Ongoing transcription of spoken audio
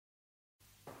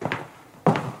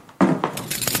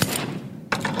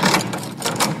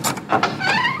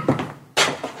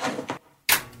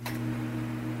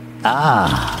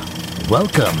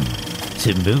Welcome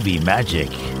to Movie Magic.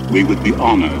 We would be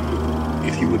honored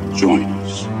if you would join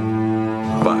us.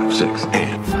 5, 6, 8.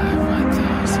 5,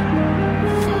 1,000.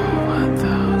 4,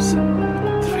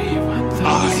 1,000. 3, 1,000. I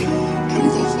am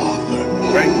the Father.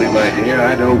 Frankly, my dear,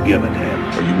 I don't give a damn.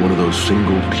 Are you one of those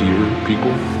single-tier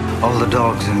people? All the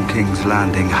dogs in King's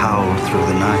Landing howl through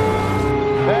the night.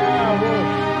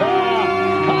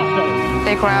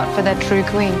 They cry out for their true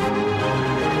queen.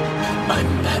 I'm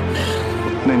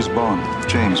Batman. Name's Bond,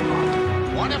 James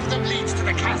Bond. One of them leads to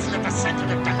the castle at the center of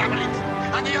the labyrinth,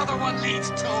 and the other one leads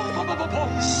to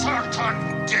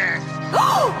certain death.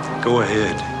 Go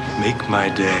ahead. Make my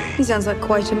day. He sounds like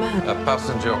quite a man. A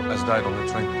passenger has died on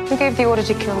the train. Who gave the order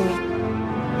to kill me?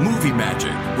 Movie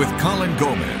Magic with Colin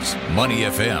Gomez. Money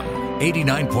FM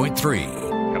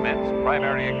 89.3. Commence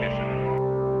primary ignition.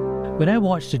 When I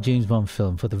watched a James Bond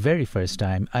film for the very first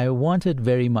time, I wanted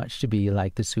very much to be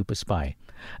like the super spy.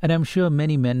 And I'm sure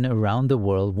many men around the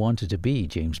world wanted to be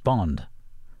James Bond.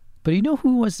 But you know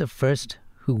who was the first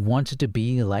who wanted to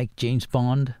be like James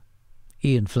Bond?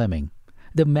 Ian Fleming,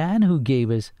 the man who gave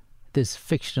us this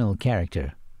fictional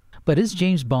character. But is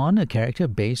James Bond a character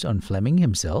based on Fleming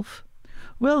himself?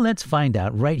 Well, let's find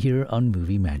out right here on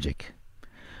Movie Magic.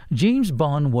 James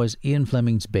Bond was Ian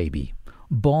Fleming's baby,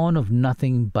 born of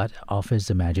nothing but of his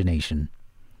imagination.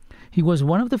 He was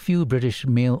one of the few British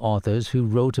male authors who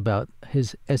wrote about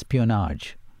his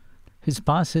espionage. His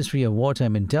past history of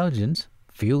wartime intelligence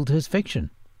fueled his fiction.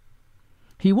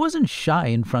 He wasn't shy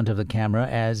in front of the camera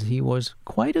as he was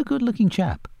quite a good-looking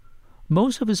chap.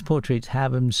 Most of his portraits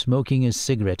have him smoking a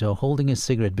cigarette or holding a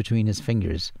cigarette between his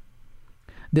fingers.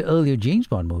 The earlier James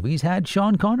Bond movies had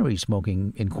Sean Connery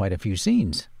smoking in quite a few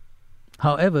scenes.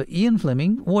 However, Ian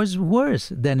Fleming was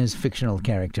worse than his fictional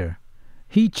character.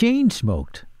 He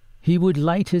chain-smoked. He would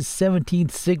light his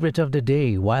 17th cigarette of the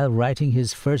day while writing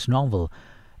his first novel,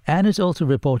 and it's also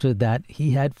reported that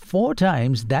he had 4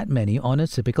 times that many on a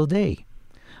typical day.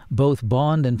 Both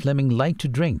Bond and Fleming liked to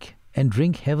drink, and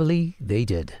drink heavily they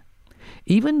did.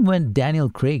 Even when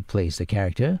Daniel Craig plays the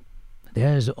character,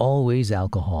 there's always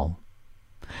alcohol.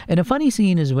 And a funny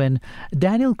scene is when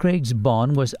Daniel Craig's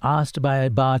Bond was asked by a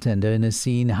bartender in a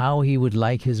scene how he would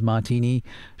like his martini,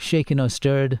 shaken or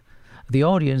stirred. The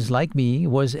audience, like me,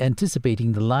 was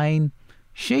anticipating the line,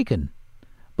 shaken.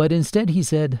 But instead he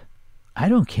said, I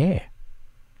don't care.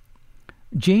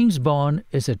 James Bond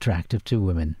is attractive to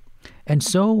women, and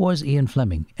so was Ian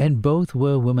Fleming, and both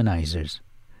were womanizers.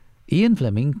 Ian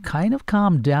Fleming kind of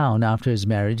calmed down after his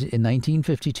marriage in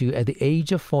 1952 at the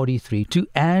age of 43 to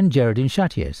Anne Geraldine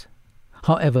Chartier.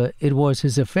 However, it was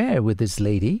his affair with this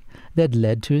lady that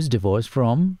led to his divorce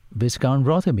from Viscount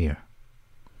Rothermere.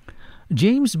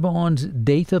 James Bond's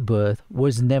date of birth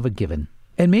was never given,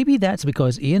 and maybe that's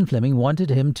because Ian Fleming wanted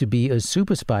him to be a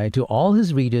super spy to all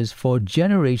his readers for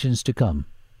generations to come.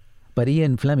 But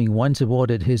Ian Fleming once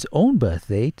awarded his own birth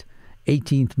date,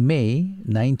 18th May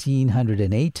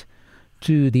 1908,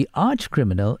 to the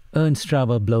arch-criminal Ernst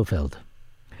Strava Blofeld.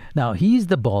 Now, he's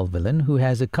the bald villain who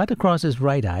has a cut across his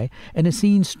right eye and is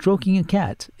seen stroking a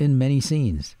cat in many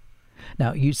scenes.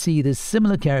 Now, you see this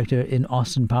similar character in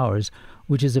Austin Powers,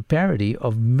 which is a parody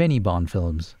of many Bond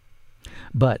films.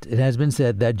 But it has been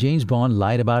said that James Bond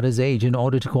lied about his age in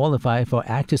order to qualify for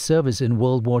active service in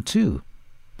World War II.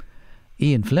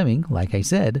 Ian Fleming, like I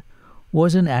said,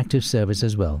 was in active service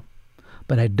as well.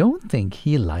 But I don't think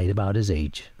he lied about his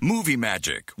age. Movie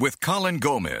Magic with Colin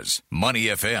Gomez. Money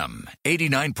FM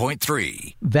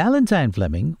 89.3. Valentine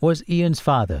Fleming was Ian's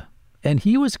father, and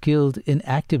he was killed in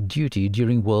active duty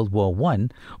during World War I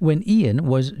when Ian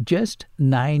was just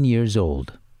 9 years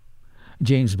old.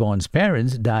 James Bond's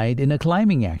parents died in a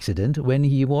climbing accident when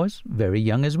he was very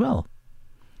young as well.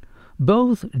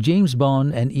 Both James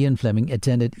Bond and Ian Fleming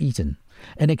attended Eton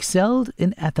and excelled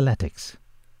in athletics.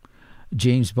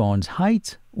 James Bond's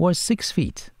height was 6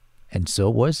 feet, and so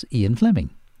was Ian Fleming.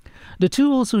 The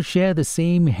two also share the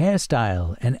same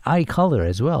hairstyle and eye color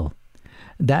as well.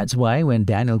 That's why when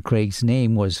Daniel Craig's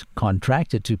name was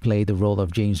contracted to play the role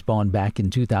of James Bond back in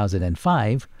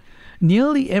 2005,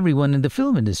 nearly everyone in the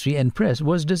film industry and press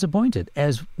was disappointed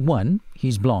as 1,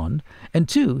 he's blonde, and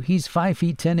 2, he's 5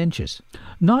 feet 10 inches.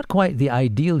 Not quite the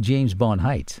ideal James Bond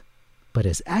height, but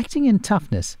his acting and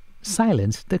toughness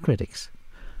silenced the critics.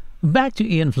 Back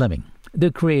to Ian Fleming,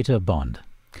 the creator of Bond.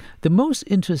 The most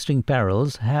interesting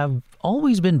parallels have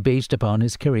always been based upon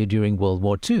his career during World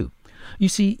War II. You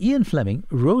see, Ian Fleming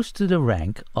rose to the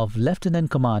rank of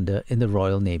Lieutenant Commander in the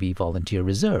Royal Navy Volunteer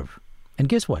Reserve. And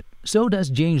guess what? So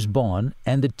does James Bond,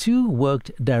 and the two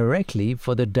worked directly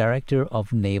for the Director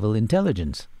of Naval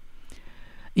Intelligence.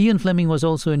 Ian Fleming was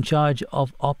also in charge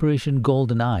of Operation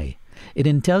GoldenEye, an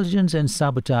intelligence and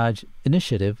sabotage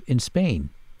initiative in Spain,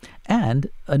 and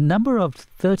a number of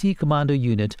 30 Commando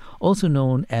Unit, also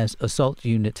known as Assault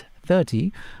Unit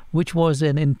 30, which was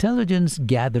an intelligence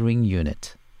gathering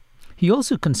unit. He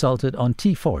also consulted on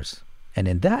T-Force, and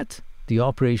in that, the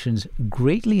operations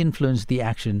greatly influenced the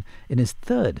action in his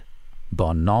third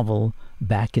Bond novel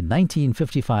back in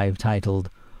 1955 titled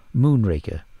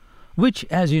Moonraker, which,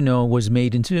 as you know, was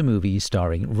made into a movie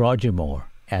starring Roger Moore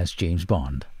as James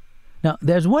Bond. Now,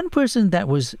 there's one person that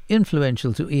was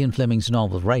influential to Ian Fleming's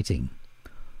novel writing.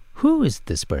 Who is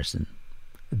this person?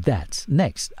 That's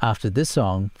next after this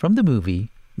song from the movie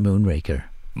Moonraker.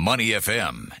 Money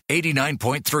FM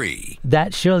 89.3.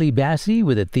 That's Shirley Bassey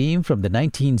with a theme from the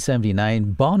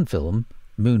 1979 Bond film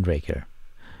Moonraker.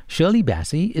 Shirley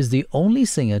Bassey is the only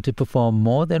singer to perform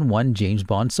more than one James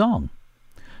Bond song.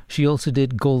 She also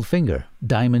did Goldfinger,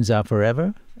 Diamonds Are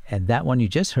Forever, and that one you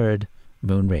just heard,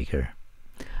 Moonraker.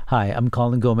 Hi, I'm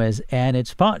Colin Gomez, and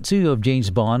it's part 2 of James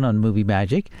Bond on Movie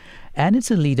Magic, and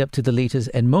it's a lead-up to the latest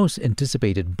and most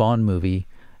anticipated Bond movie,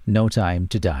 No Time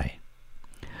to Die.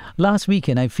 Last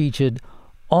weekend, I featured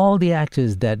all the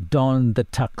actors that donned the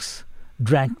tux,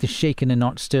 drank the shaken and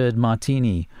not stirred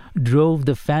martini, drove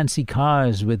the fancy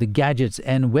cars with the gadgets,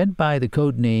 and went by the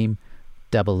code name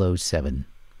 007.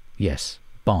 Yes,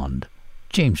 Bond.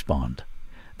 James Bond.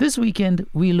 This weekend,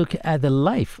 we look at the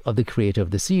life of the creator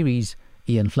of the series,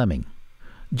 Ian Fleming.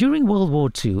 During World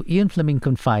War II, Ian Fleming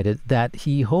confided that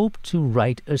he hoped to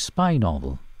write a spy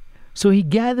novel. So he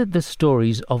gathered the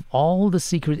stories of all the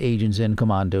secret agents and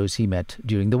commandos he met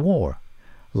during the war.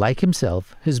 Like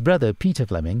himself, his brother Peter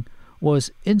Fleming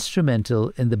was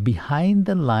instrumental in the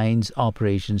behind-the-lines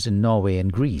operations in Norway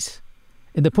and Greece.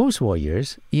 In the post-war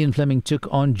years, Ian Fleming took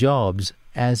on jobs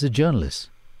as a journalist.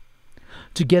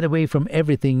 To get away from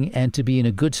everything and to be in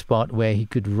a good spot where he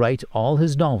could write all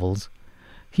his novels,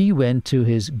 he went to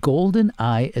his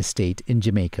GoldenEye estate in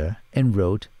Jamaica and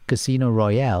wrote Casino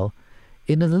Royale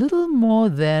in a little more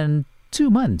than 2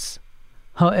 months.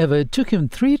 However, it took him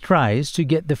 3 tries to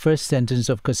get the first sentence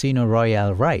of Casino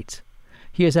Royale right.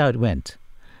 Here's how it went.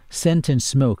 Scent and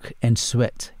smoke and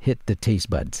sweat hit the taste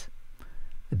buds.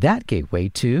 That gave way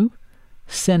to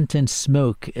scent and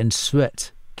smoke and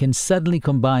sweat can suddenly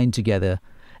combine together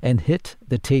and hit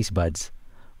the taste buds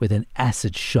with an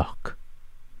acid shock.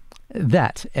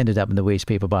 That ended up in the waste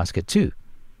paper basket too.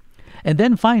 And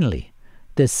then finally,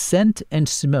 the scent and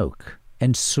smoke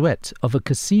and sweat of a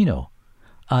casino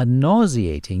are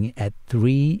nauseating at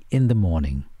 3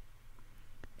 a.m.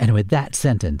 And with that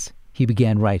sentence, he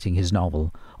began writing his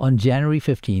novel on January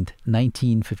 15th,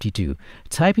 1952,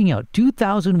 typing out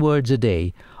 2,000 words a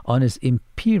day on his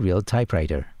imperial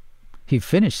typewriter. He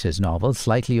finished his novel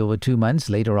slightly over 2 months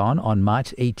later on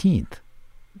March 18th.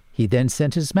 He then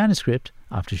sent his manuscript,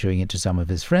 after showing it to some of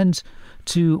his friends,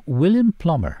 to William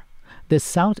Plomer, the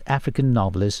South African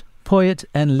novelist, poet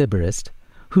and liberist,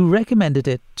 who recommended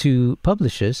it to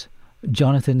publishers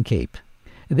Jonathan Cape.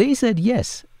 They said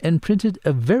yes and printed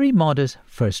a very modest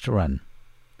first run.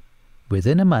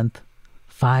 Within a month,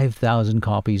 5,000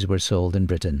 copies were sold in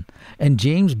Britain, and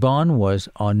James Bond was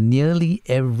on nearly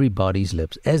everybody's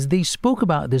lips as they spoke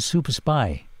about this super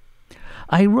spy.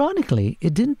 Ironically,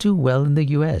 it didn't do well in the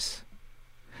US.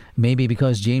 Maybe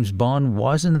because James Bond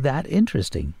wasn't that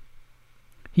interesting.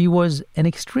 He was an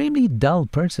extremely dull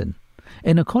person,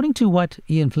 and according to what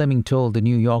Ian Fleming told the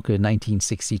New Yorker in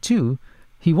 1962,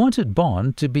 he wanted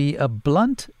Bond to be a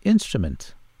blunt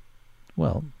instrument.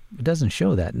 Well, it doesn't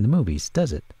show that in the movies,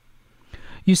 does it?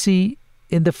 You see,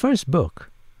 in the first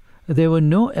book, there were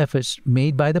no efforts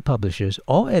made by the publishers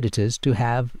or editors to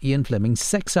have Ian Fleming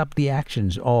sex up the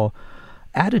actions or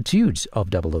attitudes of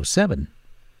 007.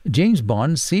 James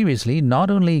Bond seriously not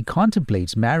only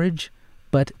contemplates marriage,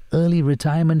 but early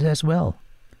retirement as well.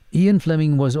 Ian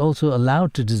Fleming was also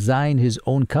allowed to design his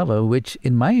own cover, which,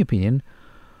 in my opinion,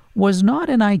 was not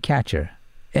an eye-catcher.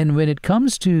 And when it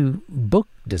comes to book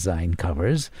design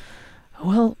covers,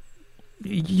 well,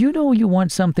 you know you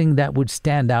want something that would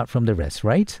stand out from the rest,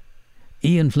 right?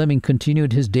 Ian Fleming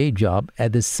continued his day job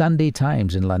at the Sunday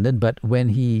Times in London, but when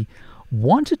he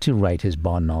wanted to write his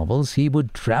Bond novels, he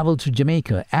would travel to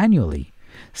Jamaica annually,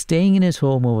 staying in his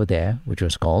home over there, which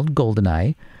was called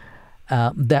GoldenEye,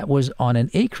 that was on an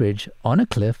acreage on a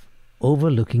cliff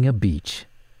overlooking a beach.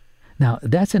 Now,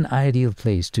 that's an ideal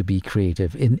place to be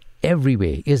creative in every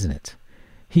way, isn't it?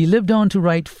 He lived on to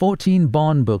write 14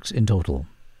 Bond books in total.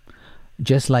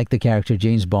 Just like the character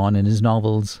James Bond in his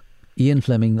novels, Ian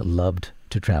Fleming loved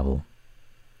to travel.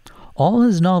 All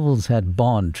his novels had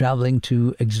Bond traveling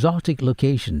to exotic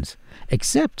locations,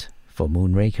 except for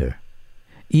Moonraker.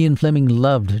 Ian Fleming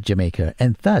loved Jamaica,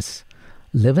 and thus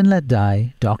Live and Let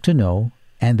Die, Dr. No,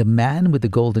 and The Man with the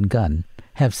Golden Gun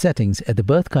have settings at the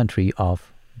birth country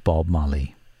of Bob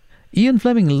Marley. Ian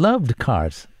Fleming loved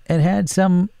cars and had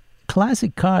some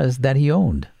classic cars that he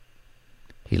owned.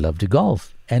 He loved to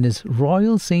golf, and his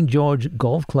Royal St. George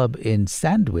Golf Club in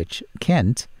Sandwich,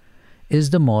 Kent,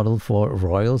 is the model for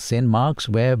Royal St. Mark's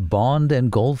where Bond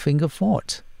and Goldfinger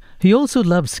fought. He also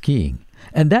loved skiing,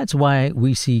 and that's why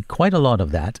we see quite a lot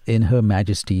of that in Her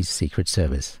Majesty's Secret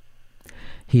Service.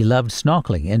 He loved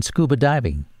snorkeling and scuba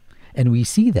diving, and we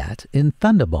see that in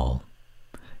Thunderball.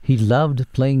 He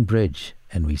loved playing bridge,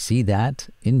 and we see that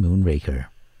in Moonraker.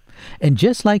 And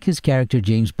just like his character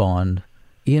James Bond,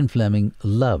 Ian Fleming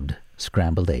loved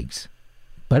scrambled eggs.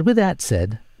 But with that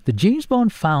said, the James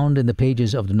Bond found in the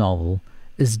pages of the novel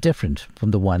is different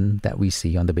from the one that we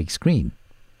see on the big screen,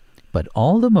 but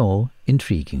all the more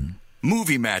intriguing.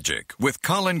 Movie Magic with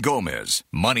Colin Gomez,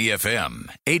 Money FM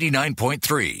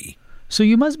 89.3. So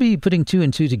you must be putting two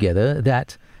and two together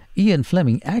that Ian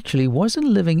Fleming actually wasn't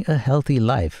living a healthy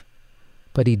life,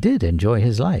 but he did enjoy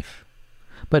his life.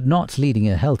 But not leading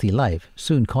a healthy life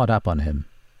soon caught up on him.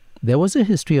 There was a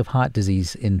history of heart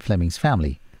disease in Fleming's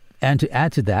family, and to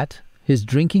add to that, his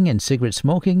drinking and cigarette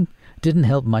smoking didn't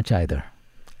help much either.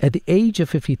 At the age of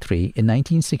 53 in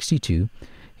 1962,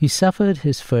 he suffered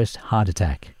his first heart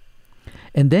attack.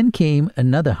 And then came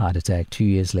another heart attack 2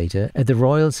 years later at the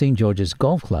Royal St. George's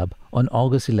Golf Club on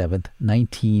August 11,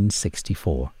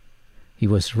 1964. He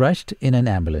was rushed in an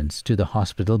ambulance to the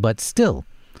hospital, but still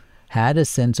had a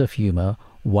sense of humor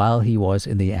while he was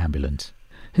in the ambulance.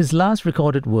 His last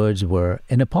recorded words were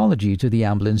an apology to the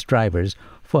ambulance drivers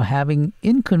for having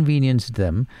inconvenienced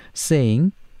them,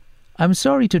 saying, "I'm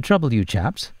sorry to trouble you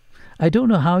chaps. I don't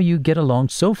know how you get along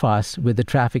so fast with the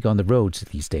traffic on the roads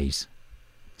these days."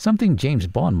 Something James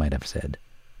Bond might have said.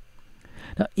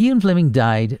 Now, Ian Fleming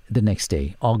died the next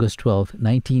day, August 12,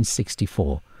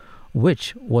 1964,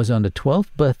 which was on the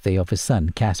 12th birthday of his son,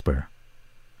 Casper.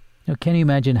 Now, can you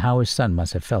imagine how his son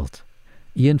must have felt?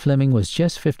 Ian Fleming was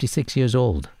just 56 years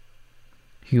old.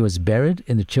 He was buried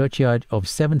in the churchyard of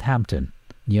Sevenhampton,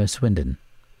 near Swindon.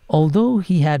 Although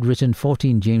he had written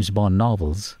 14 James Bond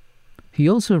novels, he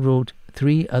also wrote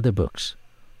 3 other books.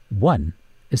 One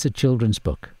is a children's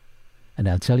book, and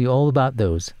I'll tell you all about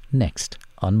those next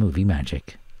on Movie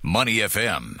Magic. Money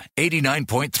FM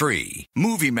 89.3.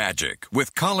 Movie Magic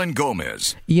with Colin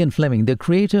Gomez. Ian Fleming, the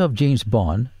creator of James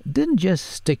Bond, didn't just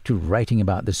stick to writing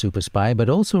about the super spy, but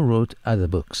also wrote other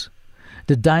books.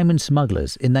 The Diamond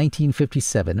Smugglers in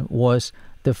 1957 was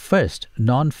the first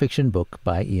non-fiction book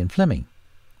by Ian Fleming.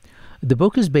 The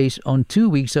book is based on 2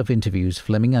 weeks of interviews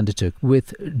Fleming undertook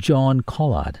with John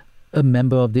Collard, a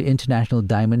member of the International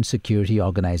Diamond Security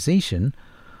Organization,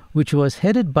 which was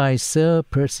headed by Sir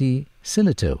Percy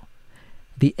Sillitoe,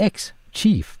 the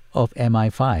ex-chief of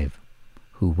MI5,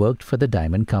 who worked for the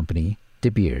diamond company De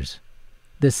Beers.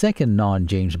 The second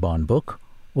non-James Bond book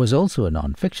was also a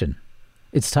non-fiction.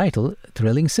 It's titled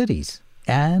Thrilling Cities,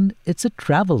 and it's a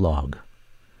travelogue.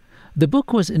 The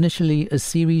book was initially a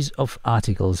series of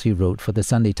articles he wrote for the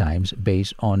Sunday Times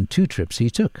based on 2 trips he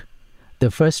took.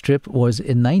 The first trip was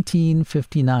in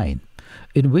 1959,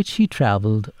 in which he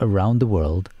traveled around the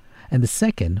world, and the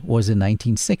second was in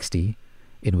 1960,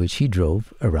 in which he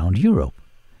drove around Europe.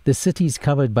 The cities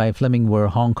covered by Fleming were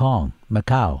Hong Kong,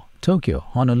 Macau, Tokyo,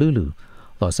 Honolulu,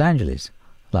 Los Angeles,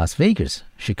 Las Vegas,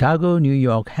 Chicago, New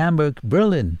York, Hamburg,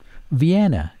 Berlin,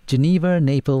 Vienna, Geneva,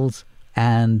 Naples,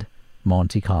 and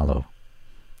Monte Carlo.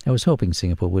 I was hoping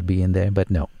Singapore would be in there, but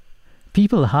no.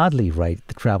 People hardly write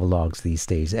the travelogues these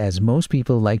days, as most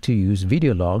people like to use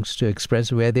video logs to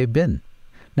express where they've been.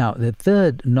 Now, the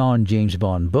third non-James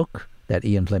Bond book that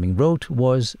Ian Fleming wrote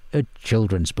was a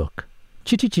children's book.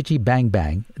 Chitty Chitty Bang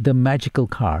Bang, The Magical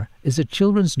Car is a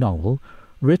children's novel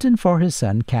written for his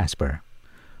son Casper,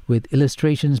 with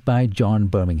illustrations by John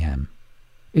Birmingham.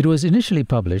 It was initially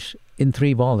published in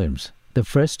 3 volumes, the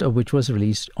first of which was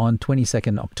released on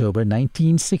 22nd October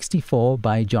 1964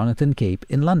 by Jonathan Cape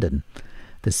in London,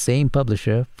 the same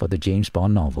publisher for the James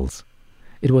Bond novels.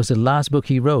 It was the last book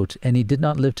he wrote, and he did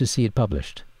not live to see it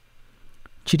published.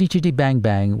 Chitty Chitty Bang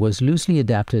Bang was loosely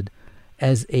adapted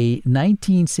as a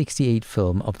 1968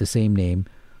 film of the same name,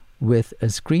 with a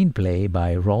screenplay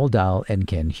by Roald Dahl and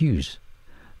Ken Hughes.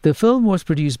 The film was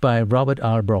produced by Robert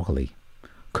R. Broccoli,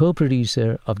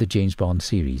 co-producer of the James Bond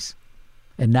series.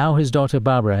 And now his daughter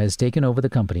Barbara has taken over the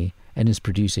company and is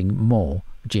producing more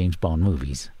James Bond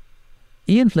movies.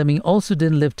 Ian Fleming also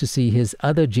didn't live to see his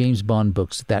other James Bond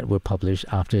books that were published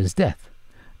after his death: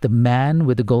 The Man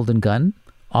with the Golden Gun,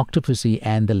 Octopussy,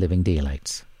 and The Living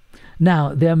Daylights.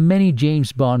 Now, there are many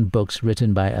James Bond books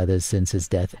written by others since his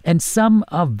death, and some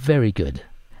are very good.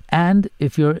 And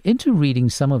if you're into reading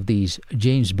some of these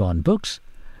James Bond books,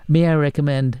 may I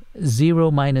recommend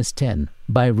 0-10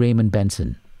 by Raymond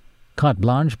Benson, Carte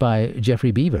Blanche by Geoffrey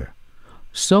Beaver,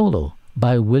 Solo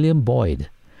by William Boyd,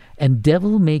 and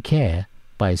Devil May Care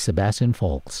by Sebastian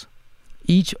Faulks.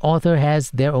 Each author has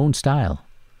their own style,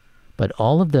 but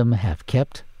all of them have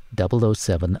kept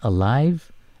 007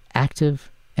 alive, active,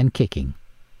 and kicking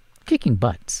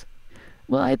butts.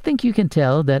 Well, I think you can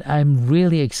tell that I'm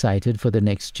really excited for the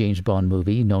next James Bond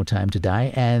movie, No Time to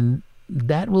Die, and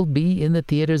that will be in the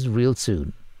theaters real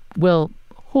soon. Well,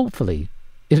 hopefully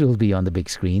it will be on the big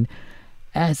screen,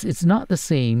 as it's not the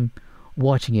same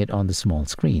watching it on the small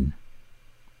screen.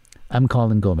 I'm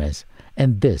Colin Gomez,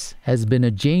 and this has been a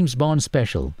James Bond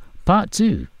special, Part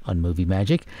 2 on Movie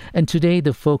Magic, and today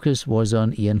the focus was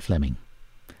on Ian Fleming,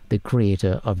 the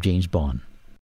creator of James Bond.